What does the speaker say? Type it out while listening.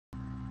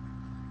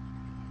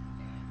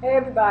Hey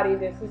everybody,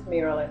 this is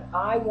Marilyn.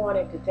 I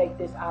wanted to take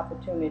this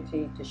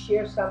opportunity to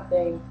share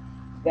something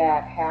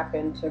that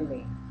happened to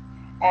me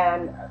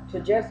and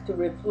to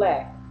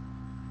reflect.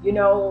 You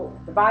know,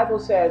 the Bible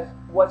says,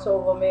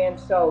 whatsoever man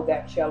sow,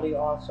 that shall he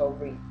also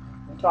reap.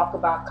 We talk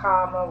about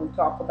karma, we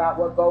talk about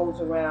what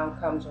goes around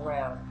comes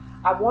around.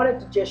 I wanted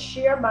to just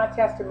share my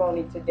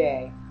testimony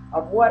today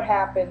of what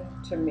happened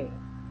to me.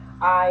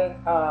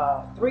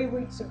 3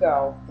 weeks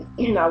ago,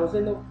 I was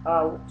in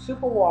the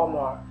Super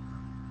Walmart,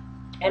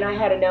 and I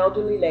had an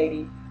elderly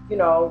lady.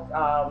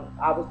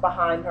 I was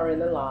behind her in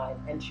the line,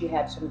 and she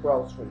had some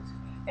groceries.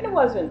 And it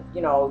wasn't,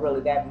 really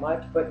that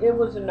much, but it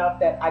was enough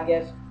that I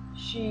guess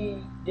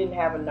she didn't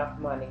have enough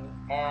money.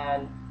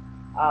 And,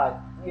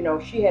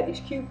 she had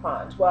these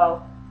coupons.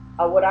 Well,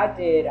 what I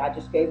did, I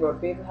just gave her a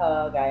big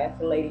hug. I asked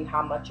the lady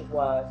how much it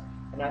was.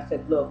 And I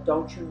said, look,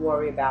 don't you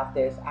worry about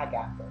this. I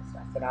got this.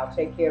 I said, I'll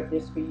take care of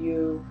this for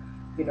you.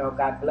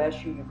 God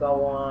bless you. You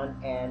go on.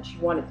 And she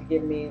wanted to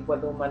give me what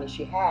little money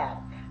she had.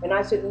 And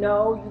I said,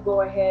 no, you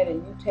go ahead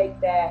and you take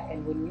that.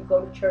 And when you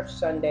go to church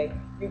Sunday,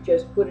 you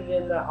just put it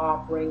in the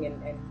offering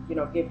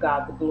and give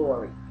God the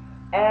glory.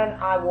 And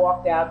I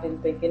walked out,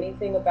 didn't think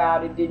anything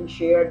about it, didn't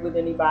share it with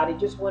anybody,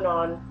 just went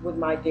on with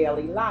my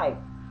daily life.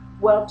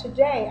 Well,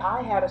 today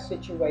I had a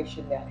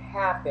situation that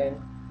happened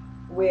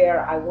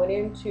where I went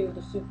into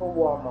the Super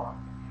Walmart,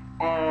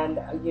 and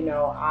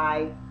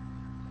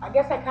I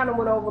guess I kind of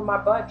went over my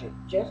budget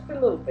just a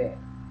little bit.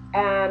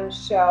 And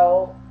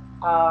so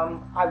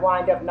I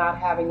wind up not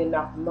having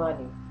enough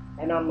money.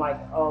 And I'm like,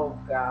 oh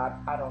God,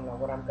 I don't know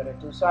what I'm going to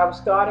do. So I was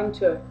starting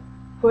to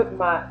put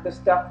the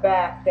stuff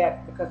back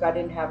that because I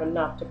didn't have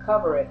enough to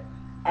cover it.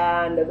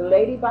 And the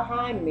lady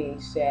behind me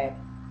said,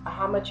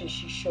 how much is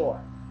she short?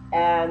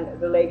 And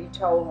the lady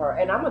told her,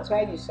 and I'm going to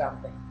tell you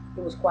something,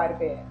 it was quite a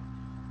bit.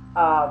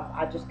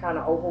 I just kind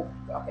of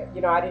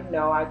I didn't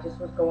know. I just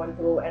was going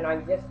through, and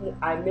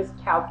I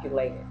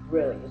miscalculated.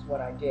 Really, is what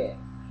I did.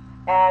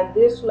 And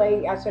this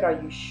lady, I said, "Are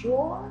you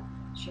sure?"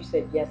 She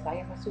said, "Yes, I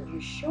am." I said,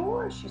 "You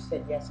sure?" She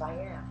said, "Yes, I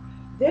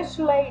am." This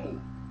lady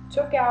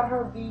took out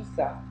her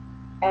Visa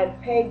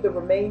and paid the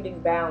remaining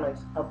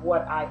balance of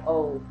what I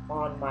owed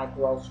on my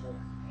groceries.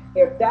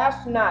 If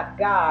that's not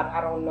God,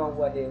 I don't know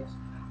what is.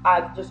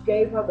 I just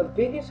gave her the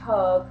biggest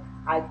hug.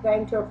 I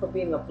thanked her for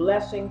being a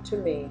blessing to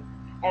me.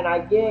 And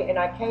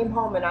I came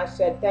home and I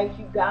said, thank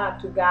you, God,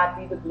 to God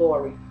be the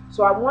glory.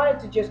 So I wanted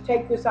to just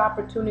take this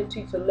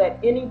opportunity to let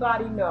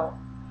anybody know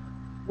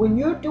when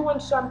you're doing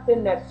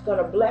something that's going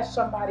to bless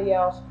somebody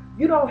else,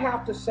 you don't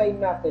have to say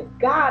nothing.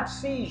 God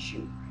sees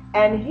you,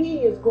 and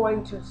He is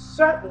going to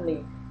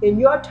certainly, in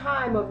your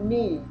time of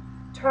need,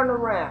 turn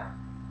around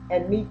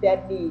and meet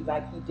that need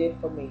like He did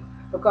for me.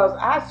 Because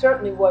I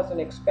certainly wasn't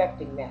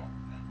expecting that.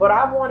 But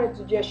I wanted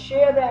to just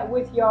share that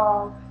with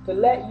y'all to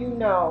let you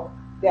know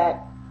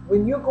that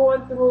when you're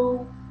going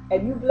through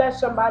and you bless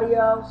somebody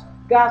else,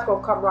 God's going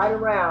to come right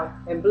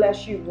around and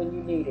bless you when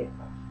you need it.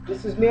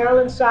 This is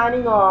Marilyn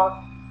signing off.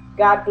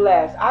 God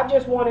bless. I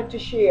just wanted to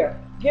share.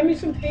 Give me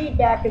some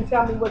feedback and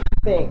tell me what you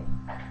think.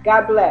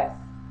 God bless.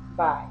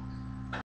 Bye.